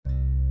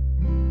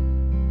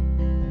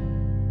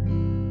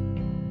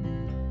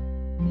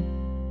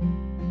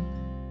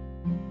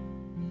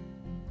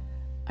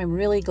I'm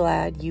really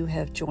glad you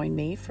have joined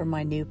me for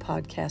my new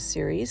podcast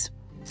series.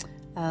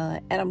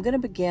 And I'm going to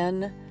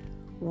begin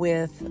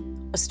with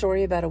a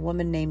story about a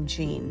woman named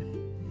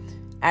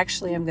Jean.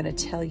 Actually, I'm going to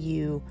tell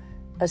you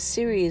a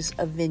series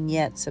of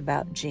vignettes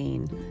about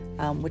Jean,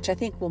 which I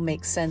think will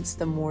make sense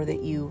the more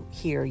that you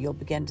hear. You'll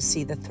begin to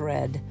see the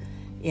thread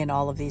in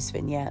all of these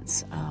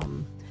vignettes.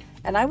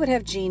 And I would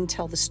have Jean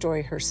tell the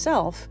story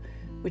herself,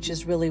 which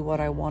is really what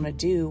I want to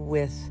do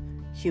with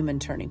Human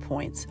Turning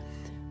Points.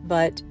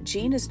 But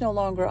Jean is no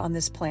longer on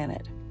this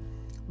planet,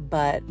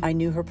 but I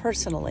knew her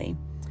personally,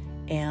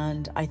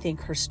 and I think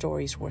her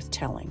story's worth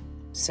telling.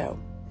 So,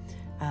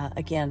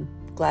 again,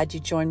 glad you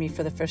joined me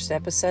for the first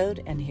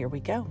episode, and here we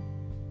go.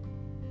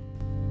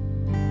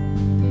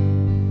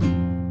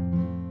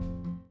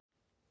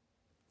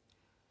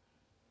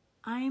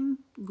 I'm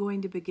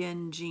going to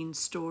begin Jean's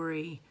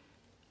story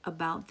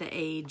about the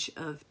age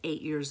of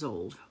 8 years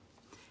old,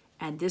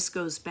 and this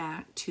goes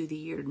back to the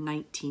year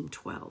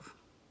 1912.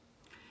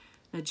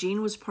 Now,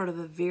 Jean was part of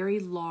a very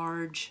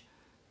large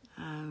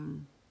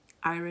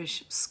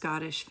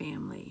Irish-Scottish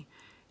family.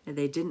 Now,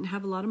 they didn't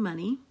have a lot of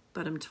money,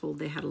 but I'm told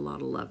they had a lot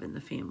of love in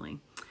the family.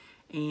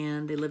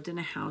 And they lived in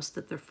a house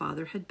that their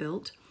father had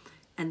built,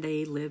 and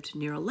they lived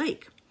near a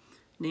lake.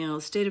 Now,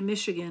 the state of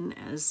Michigan,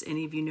 as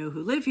any of you know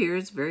who live here,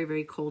 is very,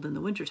 very cold in the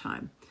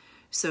wintertime.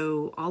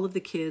 So all of the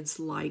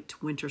kids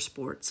liked winter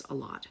sports a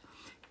lot.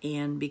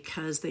 And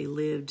because they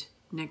lived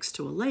next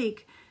to a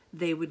lake,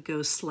 they would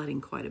go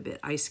sledding quite a bit,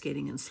 ice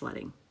skating and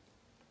sledding.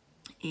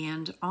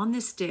 And on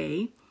this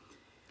day,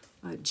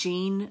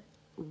 Jean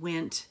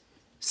went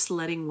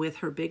sledding with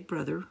her big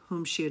brother,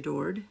 whom she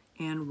adored,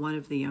 and one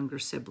of the younger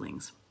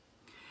siblings.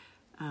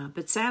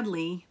 But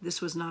sadly,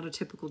 this was not a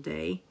typical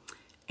day,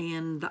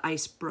 and the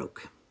ice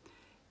broke.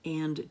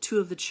 And two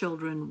of the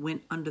children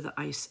went under the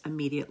ice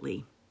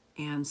immediately,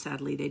 and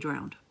sadly, they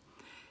drowned.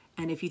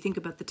 And if you think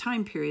about the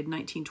time period,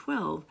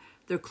 1912,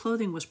 their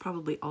clothing was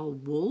probably all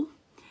wool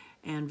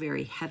and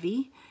very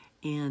heavy,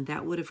 and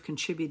that would have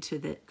contributed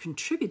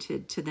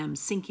to them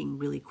sinking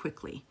really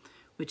quickly,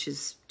 which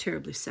is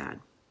terribly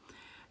sad.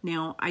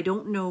 Now, I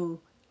don't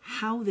know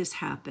how this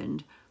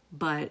happened,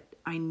 but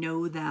I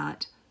know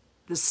that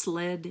the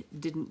sled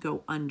didn't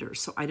go under,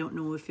 so I don't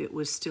know if it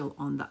was still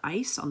on the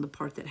ice, on the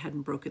part that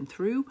hadn't broken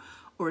through,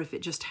 or if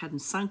it just hadn't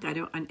sunk.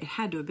 It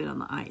had to have been on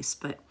the ice,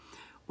 but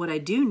what I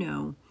do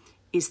know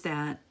is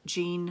that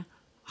Jean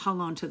hung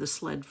onto the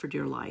sled for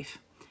dear life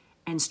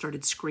and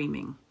started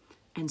screaming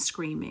and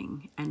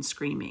screaming and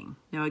screaming.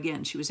 Now,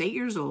 again, she was 8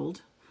 years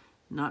old,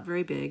 not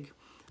very big,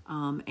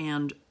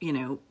 and,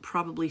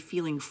 probably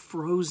feeling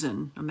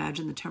frozen.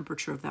 Imagine the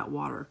temperature of that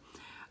water.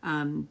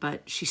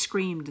 But she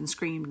screamed and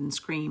screamed and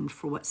screamed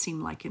for what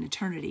seemed like an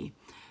eternity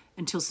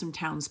until some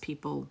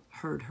townspeople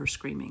heard her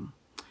screaming.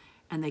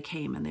 And they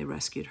came and they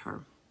rescued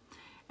her.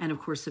 And, of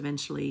course,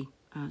 eventually,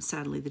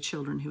 sadly, the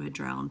children who had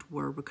drowned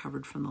were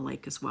recovered from the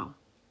lake as well.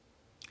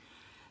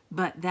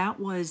 But that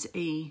was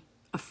a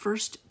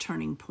first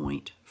turning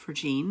point for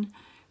Jean,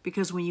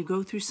 because when you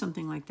go through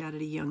something like that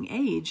at a young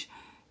age,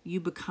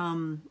 you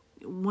become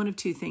one of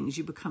two things.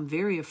 You become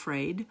very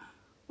afraid,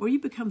 or you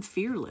become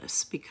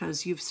fearless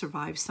because you've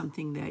survived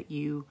something that that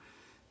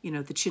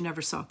you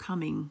never saw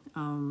coming,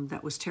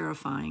 that was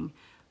terrifying,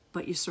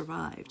 but you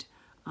survived.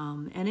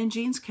 And in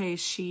Jean's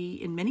case, she,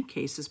 in many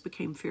cases,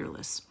 became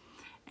fearless.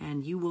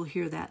 And you will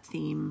hear that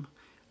theme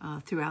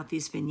throughout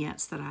these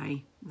vignettes that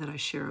I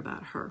share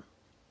about her.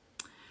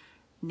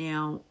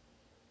 Now,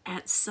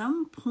 at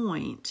some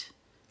point,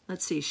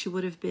 let's see, she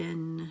would have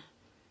been,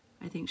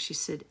 I think she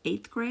said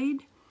 8th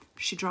grade,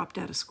 she dropped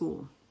out of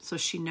school. So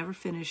she never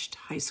finished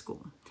high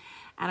school.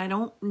 And I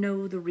don't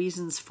know the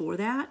reasons for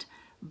that,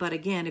 but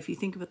again, if you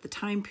think about the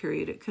time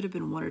period, it could have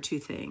been one or two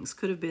things.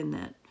 Could have been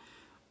that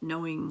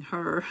knowing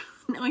her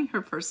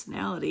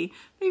personality,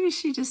 maybe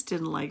she just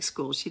didn't like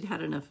school. She'd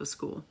had enough of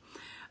school.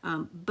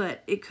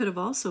 But it could have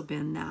also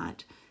been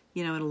that,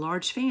 in a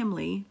large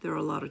family, there are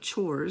a lot of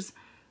chores.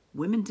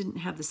 Women didn't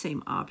have the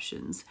same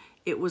options.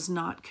 It was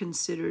not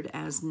considered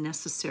as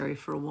necessary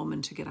for a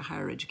woman to get a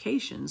higher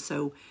education.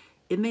 So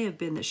it may have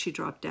been that she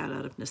dropped out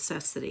of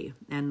necessity.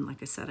 And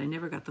like I said, I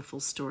never got the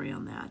full story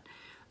on that.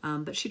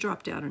 But she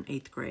dropped out in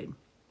 8th grade.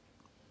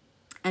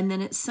 And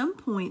then at some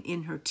point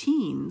in her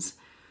teens,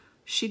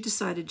 she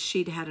decided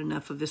she'd had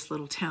enough of this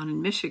little town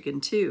in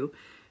Michigan too.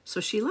 So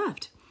she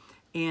left.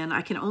 And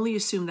I can only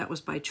assume that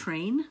was by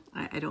train.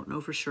 I don't know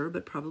for sure,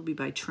 but probably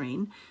by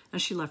train.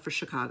 And she left for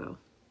Chicago.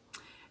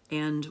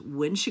 And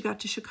when she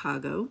got to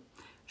Chicago,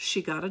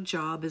 she got a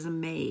job as a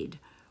maid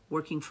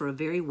working for a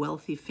very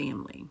wealthy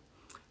family.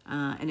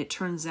 And it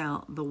turns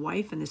out the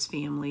wife in this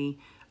family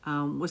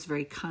was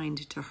very kind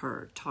to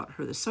her, taught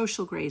her the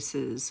social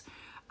graces,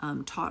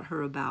 taught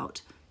her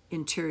about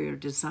interior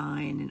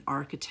design and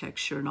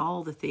architecture and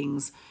all the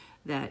things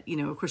that,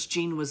 of course,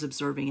 Jean was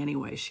observing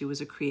anyway. She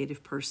was a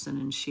creative person,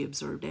 and she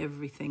observed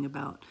everything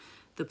about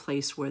the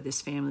place where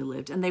this family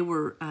lived. And they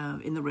were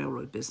in the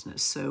railroad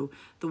business. So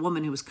the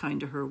woman who was kind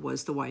to her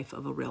was the wife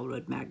of a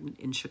railroad magnate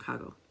in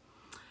Chicago.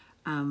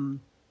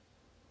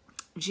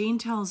 Jean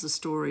tells a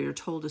story, or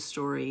told a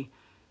story,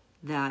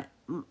 that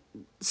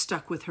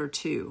stuck with her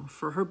too.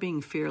 For her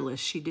being fearless,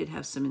 she did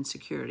have some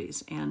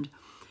insecurities. And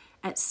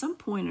at some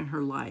point in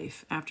her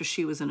life, after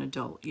she was an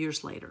adult,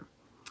 years later,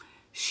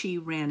 she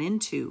ran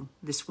into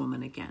this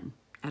woman again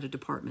at a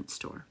department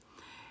store.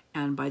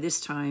 And by this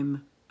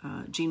time,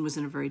 Jean was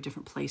in a very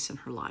different place in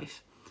her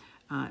life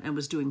and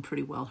was doing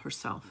pretty well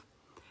herself.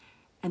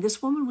 And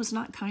this woman was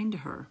not kind to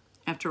her.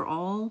 After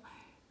all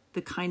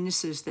the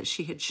kindnesses that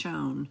she had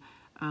shown,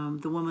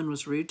 the woman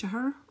was rude to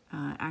her,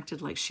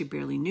 acted like she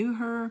barely knew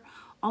her,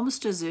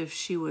 almost as if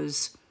she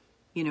was,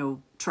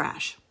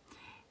 trash.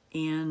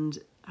 And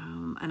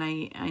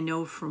I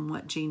know from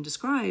what Jean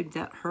described,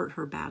 that hurt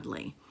her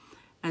badly.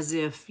 As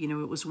if, it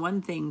was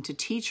one thing to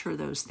teach her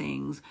those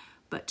things,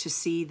 but to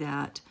see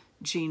that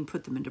Jean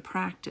put them into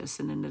practice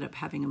and ended up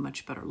having a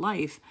much better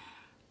life.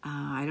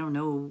 I don't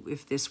know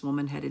if this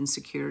woman had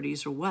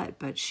insecurities or what,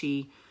 but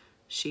she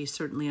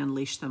certainly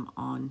unleashed them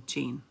on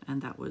Jean,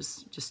 and that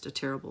was just a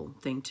terrible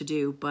thing to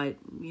do. But,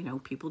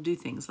 people do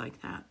things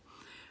like that.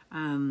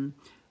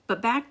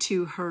 But back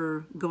to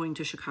her going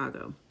to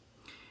Chicago.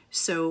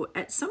 So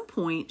at some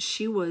point,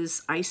 she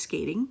was ice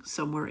skating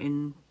somewhere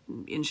in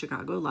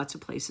Chicago, lots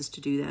of places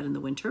to do that in the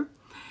winter.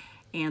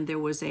 And there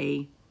was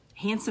a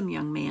handsome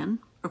young man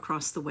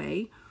across the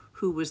way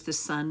who was the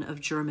son of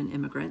German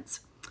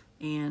immigrants.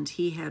 And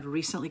he had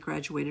recently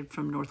graduated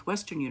from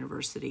Northwestern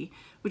University,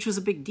 which was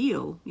a big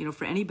deal,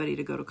 for anybody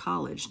to go to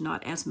college.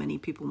 Not as many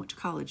people went to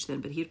college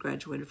then, but he had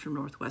graduated from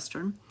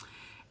Northwestern.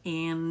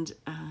 And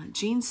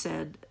Jean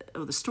said,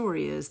 the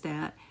story is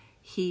that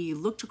he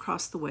looked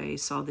across the way,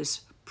 saw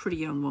this pretty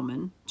young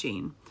woman,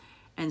 Jean,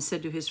 and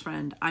said to his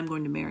friend, "I'm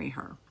going to marry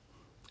her."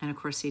 And of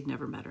course, he'd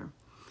never met her.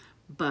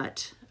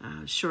 But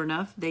sure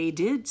enough, they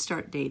did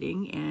start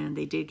dating, and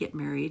they did get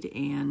married,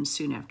 and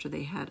soon after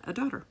they had a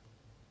daughter.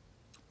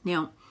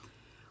 Now,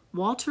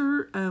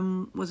 Walter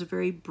was a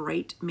very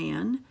bright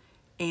man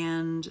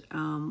and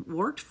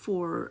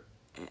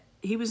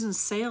he was in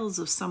sales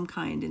of some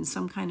kind, in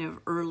some kind of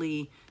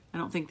early, I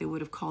don't think they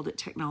would have called it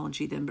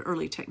technology then, but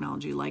early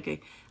technology, like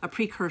a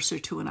precursor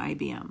to an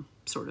IBM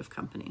sort of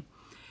company.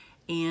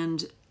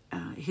 And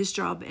his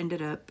job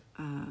ended up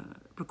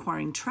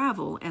requiring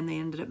travel, and they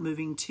ended up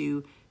moving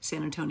to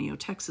San Antonio,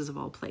 Texas, of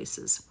all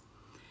places.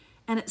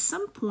 And at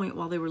some point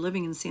while they were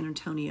living in San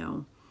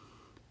Antonio,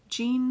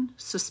 Jean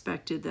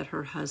suspected that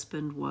her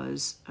husband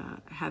was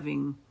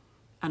having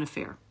an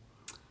affair,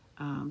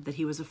 that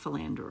he was a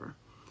philanderer.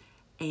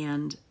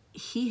 And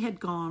he had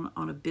gone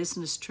on a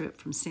business trip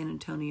from San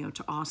Antonio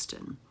to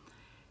Austin.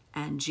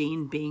 And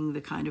Jean, being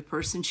the kind of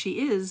person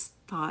she is,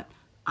 thought,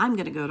 I'm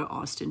going to go to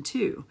Austin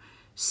too.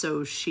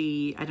 So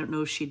I don't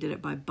know if she did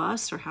it by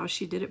bus or how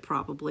she did it,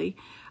 probably,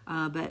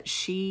 but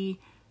she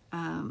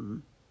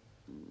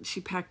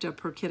packed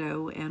up her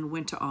kiddo and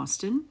went to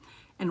Austin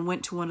and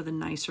went to one of the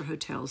nicer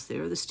hotels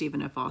there, the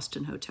Stephen F.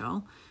 Austin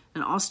Hotel.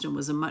 And Austin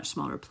was a much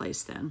smaller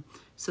place then,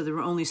 so there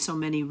were only so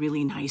many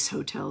really nice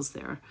hotels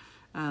there.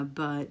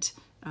 But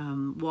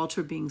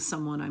Walter, being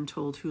someone, I'm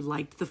told, who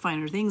liked the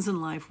finer things in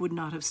life, would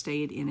not have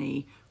stayed in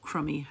a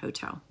crummy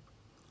hotel.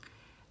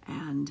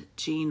 And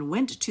Jean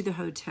went to the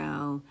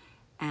hotel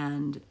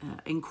and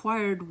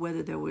inquired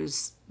whether there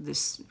was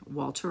this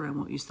Walter, I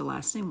won't use the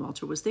last name,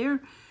 Walter was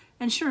there,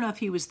 and sure enough,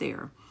 he was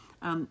there.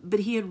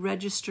 But he had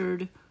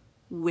registered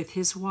with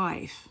his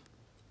wife.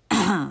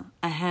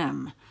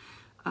 Ahem.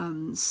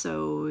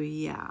 So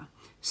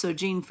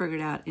Jean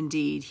figured out,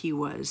 indeed, he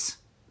was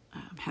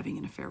having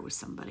an affair with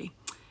somebody.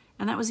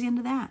 And that was the end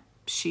of that.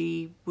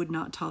 She would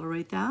not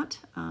tolerate that,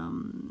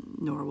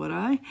 nor would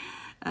I,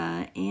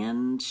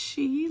 and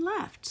she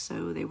left.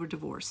 So they were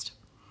divorced.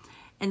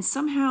 And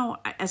somehow,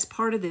 as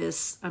part of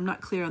this, I'm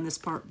not clear on this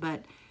part,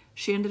 but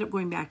she ended up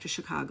going back to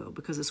Chicago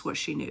because it's what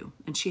she knew.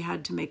 And she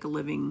had to make a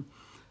living,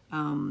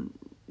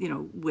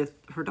 with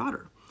her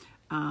daughter.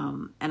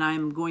 And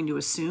I'm going to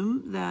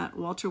assume that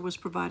Walter was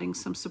providing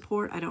some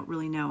support. I don't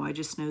really know. I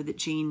just know that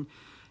Jean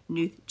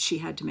knew she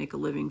had to make a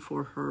living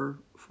for her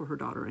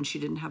daughter, and she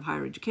didn't have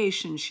higher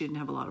education. She didn't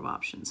have a lot of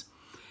options.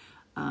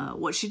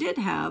 What she did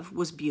have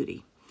was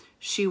beauty.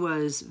 She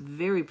was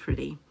very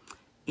pretty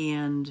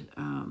and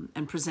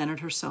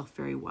presented herself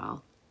very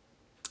well.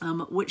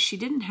 What she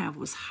didn't have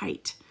was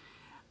height.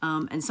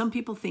 And some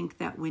people think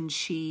that when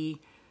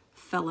she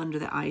fell under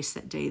the ice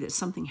that day that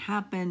something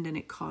happened and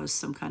it caused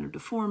some kind of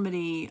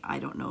deformity. I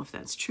don't know if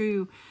that's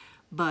true,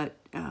 but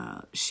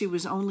she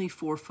was only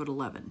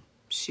 4'11".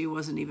 She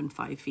wasn't even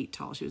 5 feet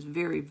tall. She was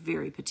very,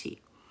 very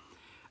petite.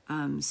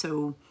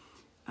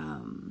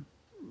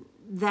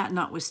 That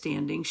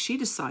notwithstanding, she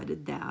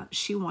decided that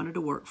she wanted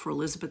to work for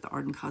Elizabeth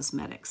Arden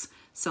Cosmetics,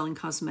 selling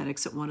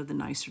cosmetics at one of the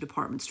nicer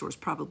department stores,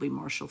 probably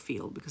Marshall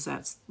Field, because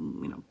that's,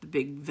 the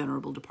big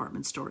venerable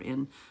department store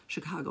in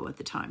Chicago at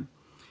the time.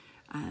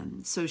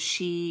 So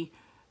she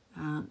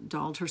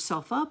dolled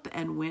herself up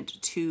and went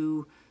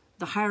to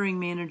the hiring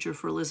manager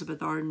for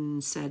Elizabeth Arden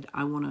and said,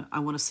 I want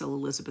to sell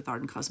Elizabeth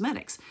Arden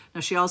Cosmetics.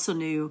 Now, she also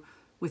knew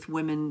with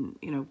women,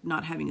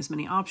 not having as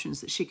many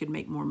options, that she could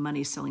make more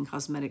money selling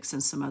cosmetics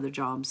than some other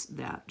jobs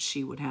that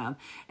she would have.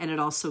 And it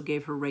also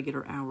gave her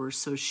regular hours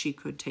so she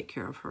could take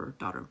care of her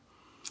daughter.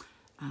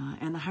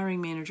 And the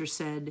hiring manager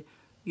said,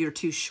 "You're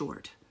too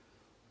short."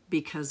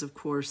 Because, of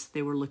course,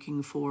 they were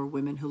looking for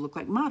women who looked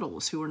like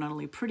models, who were not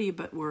only pretty,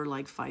 but were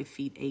like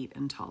 5'8"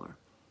 and taller.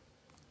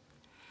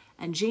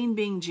 And Jean,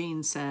 being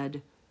Jean,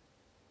 said,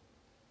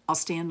 "I'll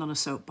stand on a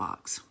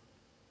soapbox."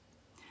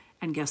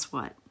 And guess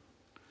what?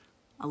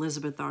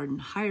 Elizabeth Arden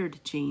hired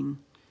Jean,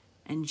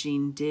 and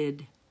Jean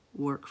did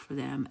work for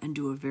them and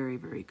do a very,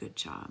 very good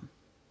job.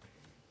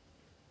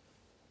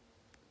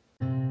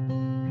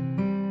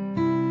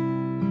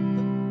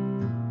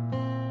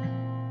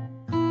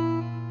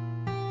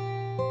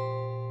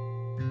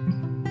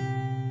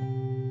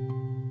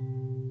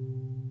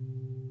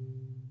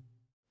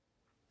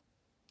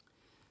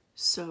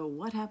 So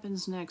what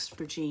happens next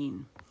for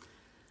Jean?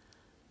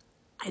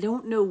 I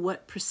don't know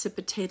what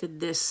precipitated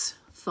this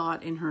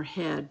thought in her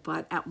head,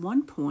 but at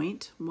one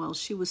point, while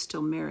she was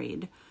still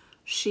married,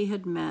 she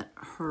had met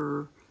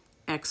her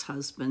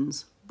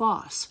ex-husband's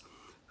boss,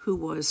 who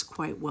was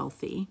quite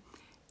wealthy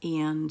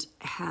and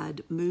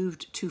had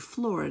moved to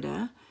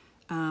Florida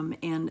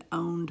and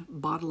owned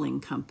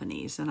bottling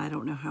companies. And I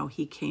don't know how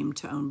he came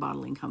to own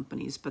bottling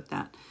companies, but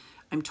that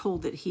I'm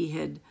told that he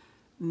had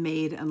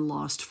made and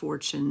lost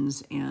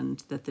fortunes,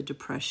 and that the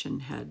depression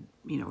had,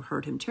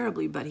 hurt him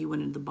terribly, but he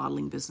went into the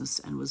bottling business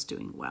and was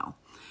doing well.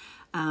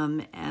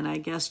 And I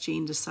guess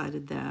Jean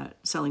decided that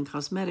selling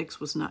cosmetics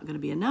was not going to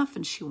be enough,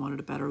 and she wanted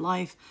a better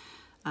life.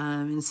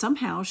 And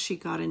somehow she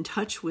got in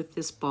touch with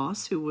this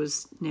boss, who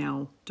was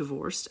now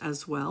divorced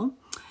as well,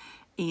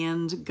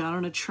 and got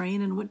on a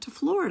train and went to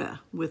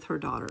Florida with her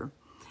daughter.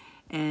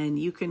 And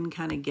you can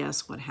kind of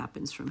guess what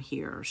happens from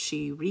here.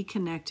 She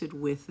reconnected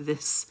with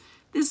this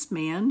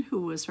man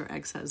who was her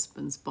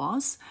ex-husband's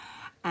boss.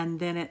 And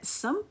then at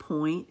some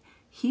point,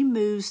 he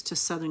moves to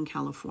Southern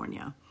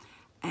California,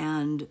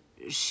 and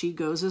she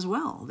goes as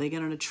well. They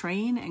get on a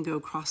train and go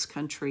cross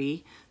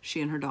country,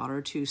 she and her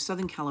daughter, to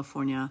Southern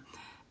California.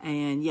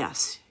 And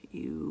yes,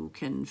 you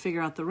can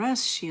figure out the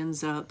rest. She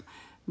ends up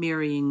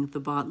marrying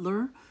the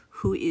bottler,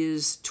 who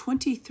is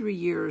 23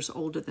 years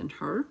older than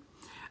her.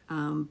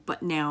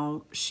 But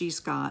now she's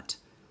got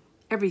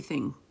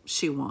everything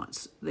she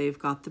wants. They've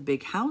got the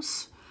big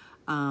house.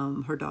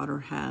 Her daughter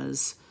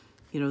has,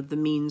 the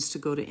means to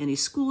go to any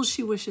school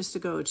she wishes to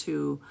go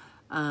to.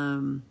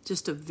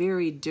 Just a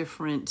very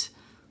different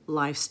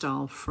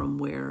lifestyle from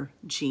where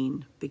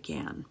Jean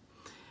began.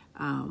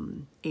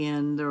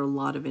 And there are a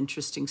lot of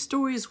interesting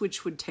stories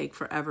which would take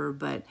forever,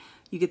 but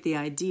you get the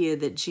idea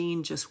that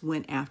Jean just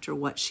went after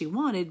what she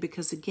wanted,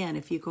 because again,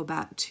 if you go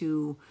back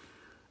to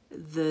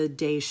the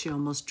day she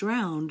almost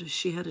drowned,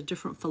 she had a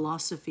different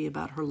philosophy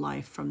about her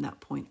life from that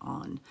point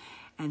on.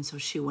 And so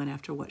she went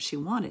after what she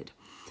wanted.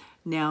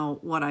 Now,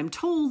 what I'm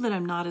told that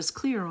I'm not as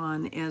clear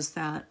on is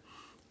that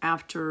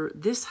after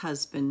this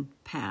husband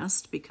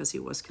passed, because he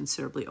was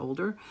considerably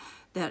older,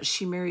 that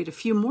she married a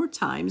few more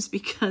times,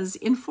 because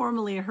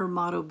informally her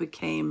motto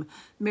became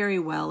marry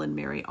well and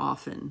marry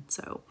often.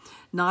 So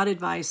not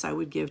advice I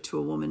would give to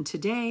a woman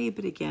today,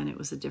 but again, it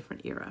was a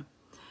different era.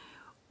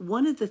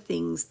 One of the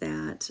things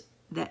that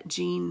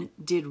Jean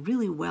did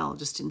really well,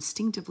 just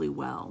instinctively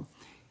well,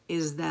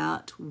 is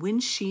that when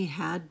she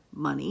had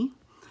money,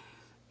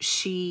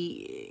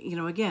 she,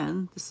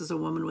 again, this is a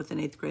woman with an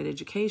 8th grade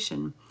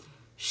education,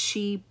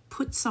 she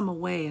put some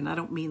away, and I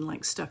don't mean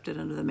like stuffed it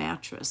under the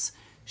mattress.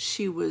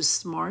 She was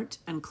smart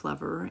and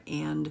clever,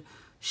 and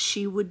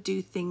she would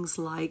do things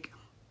like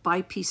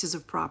buy pieces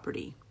of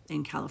property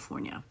in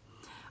California.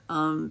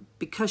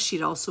 Because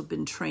she'd also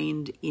been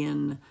trained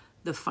in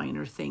the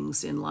finer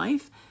things in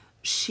life,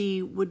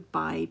 she would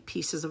buy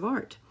pieces of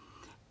art.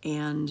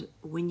 And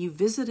when you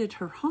visited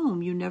her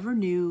home, you never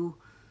knew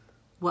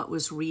what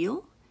was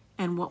real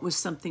and what was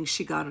something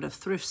she got at a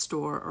thrift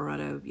store or at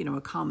a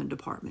common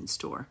department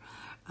store.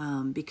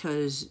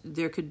 Because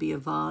there could be a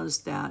vase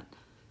that,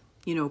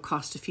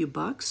 cost a few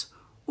bucks,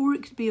 or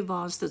it could be a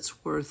vase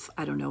that's worth,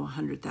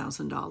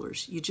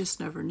 $100,000. You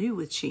just never knew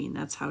with Jean.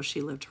 That's how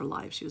she lived her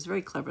life. She was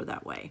very clever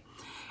that way.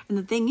 And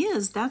the thing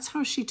is, that's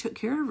how she took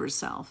care of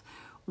herself.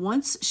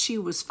 Once she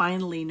was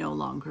finally no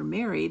longer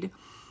married,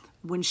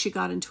 when she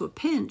got into a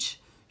pinch,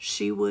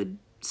 she would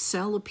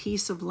sell a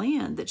piece of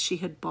land that she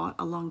had bought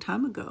a long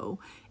time ago,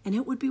 and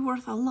it would be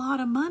worth a lot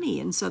of money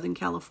in Southern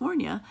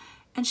California,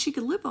 and she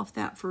could live off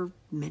that for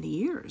many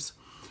years.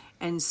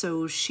 And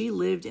so she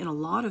lived in a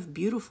lot of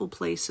beautiful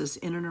places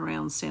in and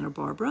around Santa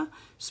Barbara,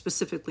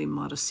 specifically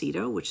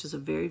Montecito, which is a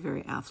very,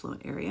 very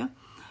affluent area.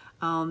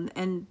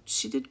 And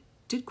she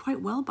did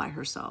quite well by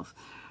herself.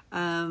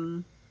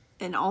 And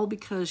all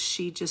because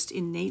she just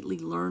innately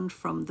learned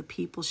from the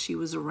people she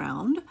was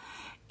around,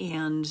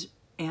 and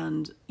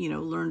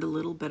learned a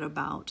little bit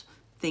about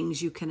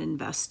things you can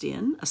invest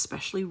in,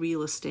 especially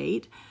real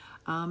estate,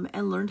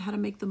 and learned how to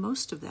make the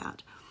most of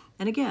that.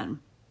 And again,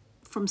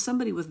 from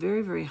somebody with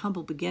very, very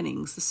humble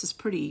beginnings, this is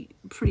pretty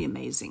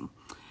amazing.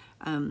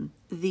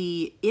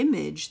 The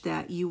image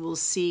that you will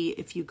see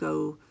if you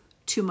go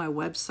to my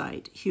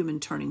website, Human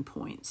Turning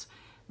Points.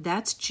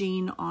 That's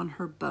Jean on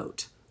her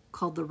boat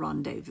called the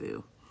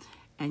Rendezvous.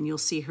 And you'll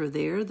see her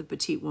there, the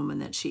petite woman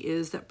that she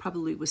is. That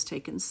probably was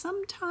taken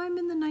sometime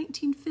in the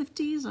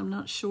 1950s, I'm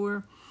not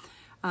sure.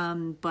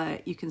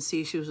 But you can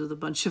see she was with a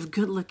bunch of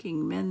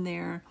good-looking men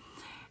there.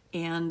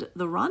 And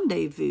the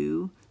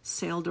Rendezvous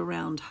sailed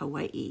around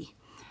Hawaii.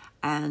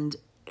 And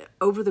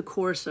over the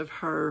course of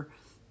her,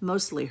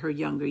 mostly her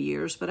younger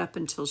years, but up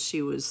until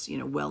she was,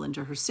 well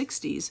into her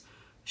 60s,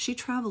 she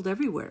traveled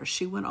everywhere.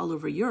 She went all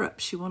over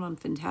Europe. She went on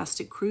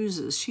fantastic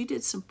cruises. She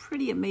did some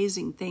pretty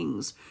amazing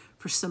things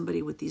for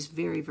somebody with these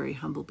very, very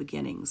humble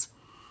beginnings.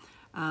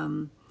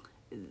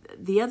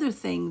 The other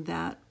thing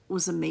that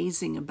was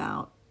amazing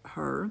about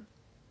her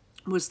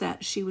was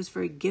that she was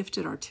very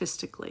gifted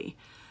artistically,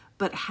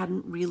 but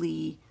hadn't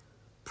really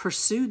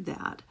pursued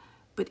that.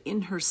 But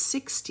in her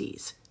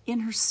 60s,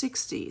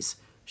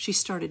 she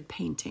started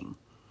painting.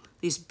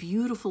 These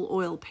beautiful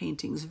oil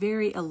paintings,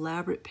 very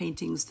elaborate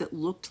paintings that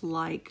looked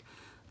like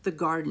the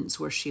gardens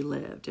where she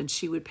lived. And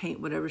she would paint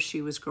whatever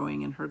she was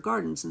growing in her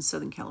gardens in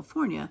Southern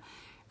California.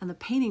 And the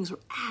paintings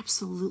were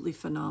absolutely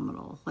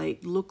phenomenal,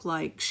 looked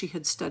like she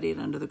had studied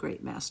under the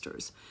great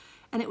masters.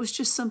 And it was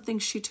just something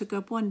she took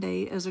up one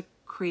day as a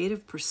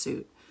creative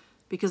pursuit,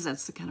 because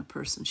that's the kind of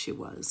person she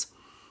was.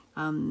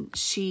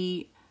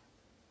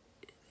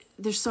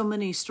 There's so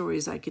many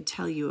stories I could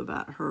tell you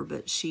about her,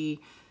 but she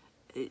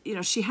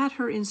had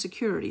her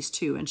insecurities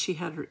too, and she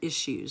had her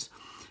issues.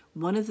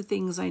 One of the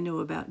things I know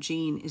about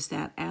Jean is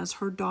that as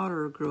her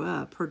daughter grew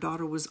up, her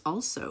daughter was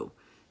also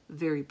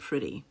very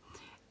pretty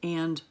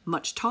and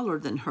much taller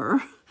than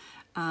her.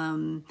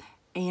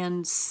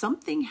 And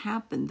something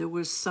happened. There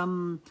was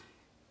some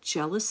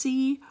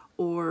jealousy,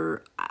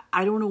 or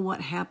I don't know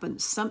what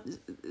happened.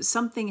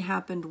 Something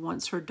happened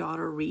once her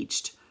daughter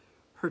reached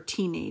her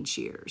teenage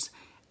years.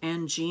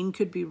 And Jean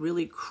could be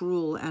really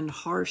cruel and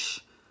harsh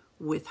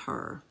with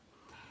her.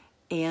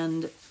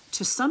 And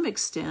to some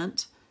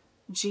extent,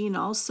 Jean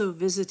also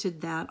visited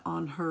that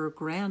on her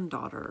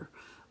granddaughter.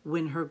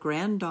 When her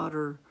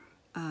granddaughter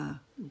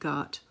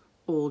got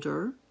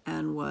older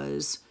and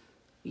was,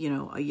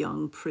 a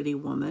young, pretty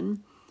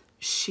woman,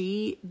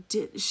 she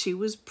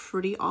was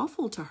pretty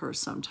awful to her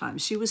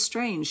sometimes. She was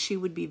strange. She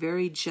would be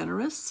very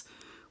generous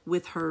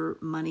with her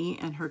money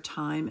and her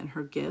time and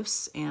her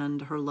gifts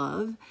and her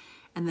love.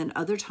 And then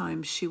other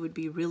times she would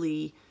be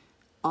really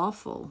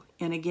awful.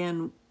 And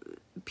again,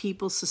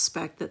 people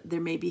suspect that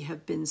there maybe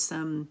have been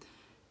some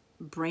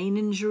brain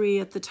injury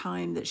at the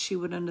time that she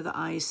went under the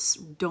ice.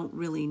 Don't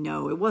really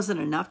know. It wasn't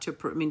enough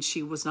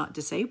she was not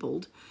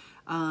disabled,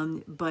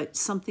 but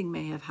something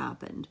may have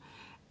happened.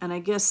 And I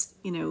guess,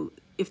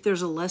 if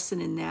there's a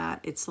lesson in that,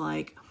 it's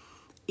like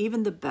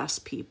even the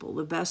best people,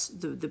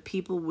 the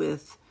people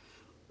with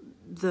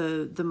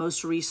the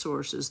most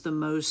resources, the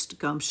most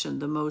gumption,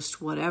 the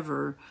most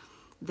whatever,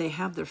 they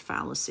have their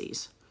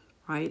fallacies,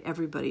 right?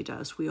 Everybody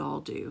does. We all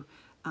do.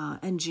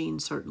 And Jean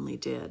certainly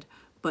did.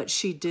 But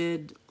she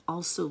did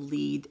also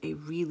lead a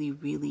really,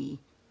 really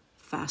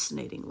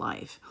fascinating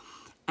life.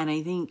 And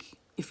I think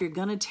if you're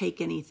going to take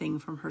anything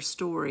from her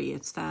story,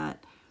 it's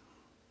that,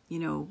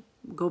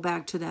 go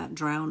back to that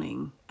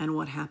drowning and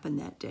what happened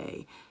that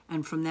day.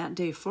 And from that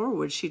day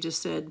forward, she just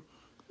said,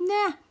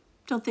 nah,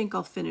 don't think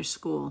I'll finish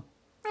school.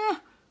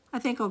 I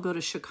think I'll go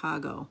to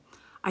Chicago.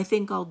 I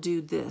think I'll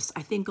do this.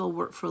 I think I'll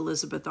work for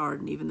Elizabeth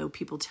Arden, even though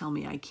people tell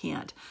me I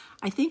can't.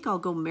 I think I'll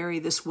go marry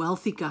this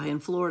wealthy guy in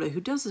Florida who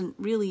doesn't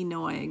really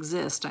know I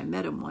exist. I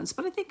met him once,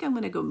 but I think I'm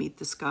going to go meet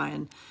this guy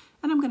and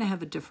I'm going to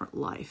have a different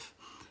life.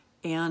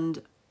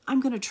 And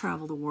I'm going to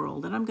travel the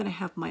world, and I'm going to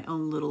have my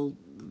own little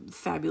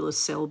fabulous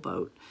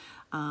sailboat.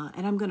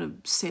 And I'm going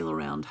to sail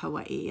around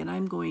Hawaii, and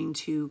I'm going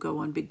to go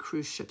on big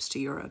cruise ships to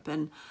Europe,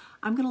 and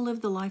I'm going to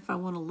live the life I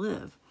want to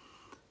live.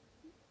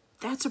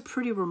 That's a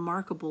pretty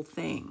remarkable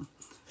thing.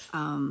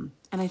 And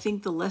I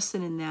think the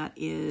lesson in that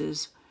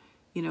is,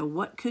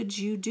 what could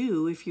you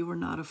do if you were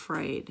not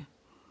afraid?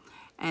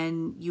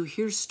 And you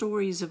hear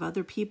stories of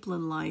other people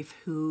in life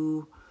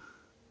who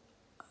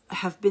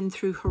have been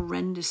through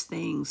horrendous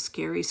things,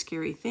 scary,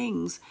 scary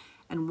things.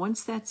 And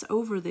once that's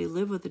over, they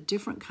live with a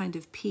different kind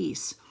of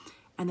peace,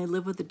 and they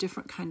live with a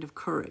different kind of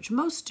courage.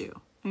 Most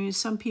do.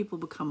 Some people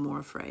become more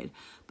afraid,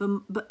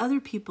 but other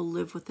people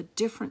live with a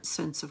different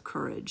sense of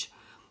courage.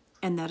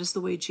 And that is the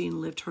way Jean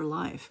lived her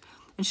life.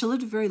 And she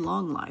lived a very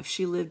long life.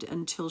 She lived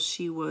until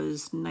she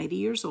was 90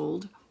 years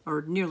old,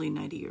 or nearly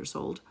 90 years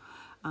old,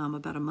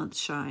 about a month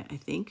shy, I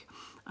think.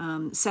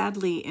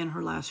 Sadly, in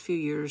her last few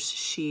years,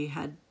 she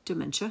had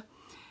dementia.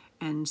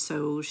 And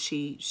so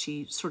she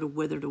sort of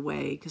withered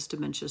away, because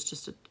dementia is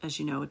just, as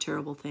you know, a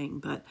terrible thing.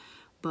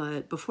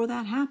 But before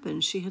that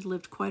happened, she had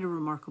lived quite a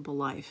remarkable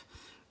life.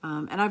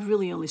 And I've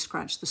really only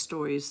scratched the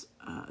surface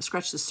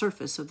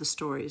of the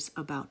stories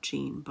about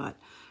Jean. But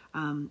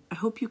I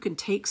hope you can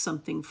take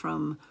something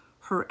from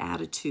her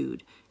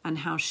attitude and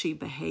how she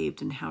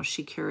behaved and how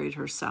she carried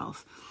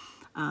herself,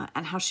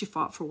 and how she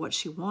fought for what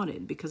she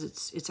wanted, because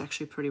it's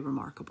actually pretty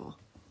remarkable.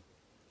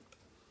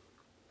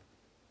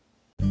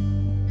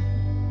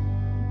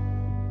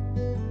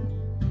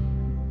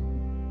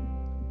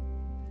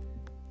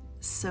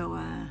 So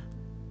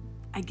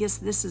I guess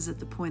this is at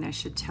the point I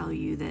should tell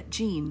you that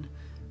Jean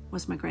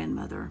was my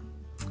grandmother.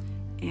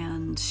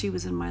 And she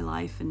was in my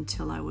life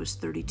until I was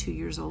 32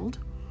 years old.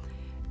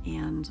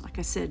 And like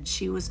I said,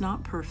 she was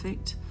not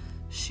perfect.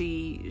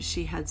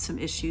 She had some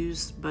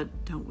issues, but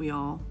don't we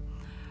all?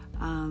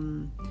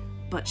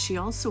 But she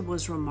also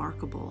was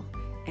remarkable,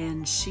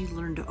 and she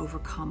learned to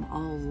overcome a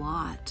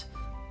lot,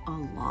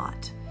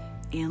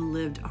 and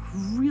lived a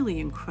really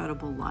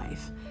incredible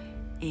life.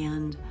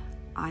 And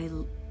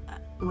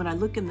when I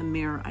look in the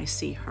mirror, I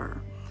see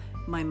her.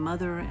 My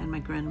mother and my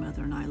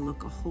grandmother and I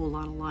look a whole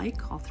lot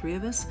alike, all three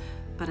of us,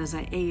 but as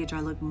I age, I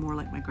look more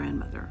like my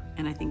grandmother.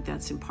 And I think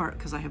that's in part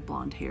because I have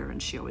blonde hair,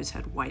 and she always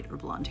had white or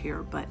blonde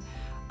hair, but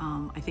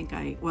I think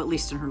at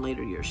least in her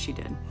later years she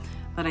did.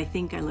 But I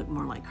think I look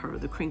more like her.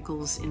 The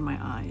crinkles in my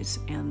eyes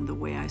and the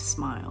way I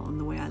smile and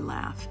the way I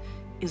laugh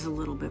is a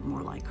little bit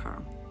more like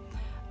her.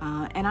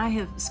 And I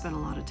have spent a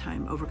lot of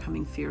time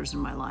overcoming fears in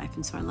my life,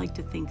 and so I like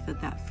to think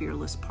that that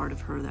fearless part of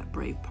her, that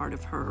brave part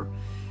of her,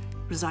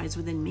 resides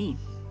within me.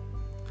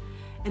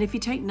 And if you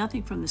take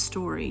nothing from the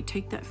story,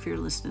 take that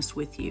fearlessness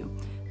with you,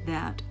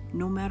 that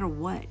no matter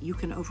what, you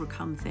can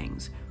overcome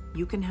things.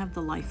 You can have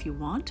the life you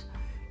want.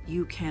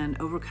 You can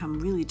overcome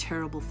really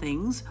terrible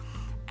things,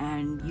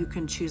 and you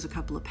can choose a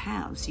couple of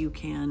paths. You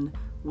can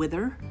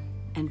wither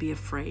and be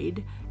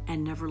afraid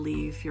and never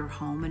leave your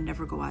home and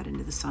never go out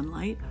into the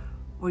sunlight,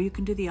 or you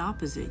can do the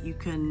opposite. You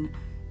can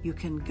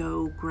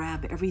go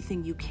grab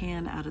everything you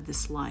can out of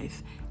this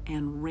life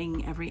and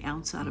wring every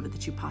ounce out of it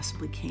that you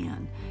possibly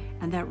can.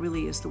 And that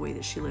really is the way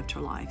that she lived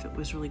her life. It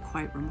was really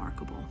quite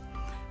remarkable.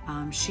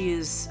 She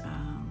is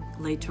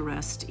laid to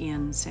rest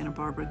in Santa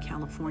Barbara,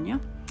 California,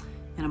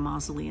 in a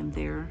mausoleum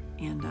there.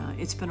 And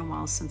it's been a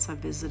while since I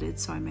visited,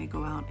 so I may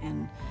go out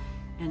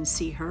and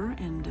see her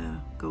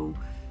and go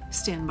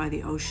stand by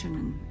the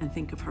ocean and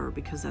think of her,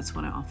 because that's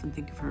when I often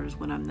think of her, is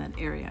when I'm in that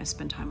area. I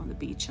spend time on the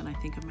beach and I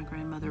think of my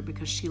grandmother,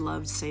 because she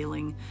loved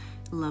sailing,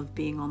 loved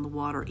being on the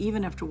water.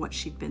 Even after what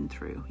she'd been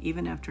through,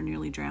 even after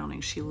nearly drowning,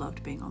 she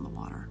loved being on the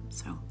water.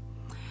 So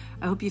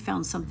I hope you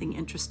found something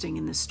interesting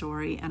in this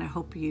story, and I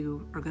hope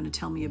you are going to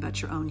tell me about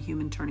your own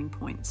human turning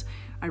points.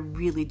 I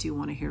really do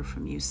want to hear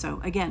from you. So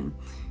again,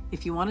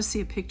 if you want to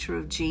see a picture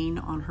of Jean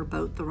on her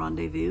boat, the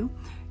Rendezvous,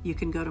 you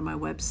can go to my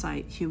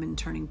website,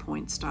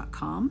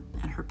 humanturningpoints.com,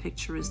 and her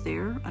picture is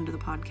there under the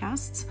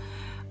podcasts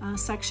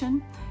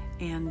section.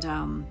 And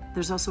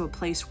there's also a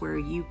place where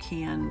you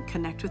can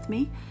connect with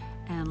me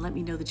and let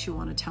me know that you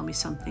want to tell me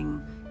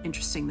something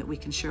interesting that we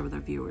can share with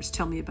our viewers.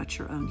 Tell me about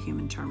your own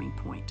human turning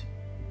point.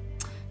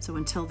 So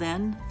until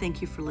then,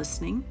 thank you for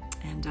listening,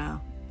 and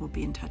we'll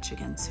be in touch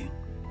again soon.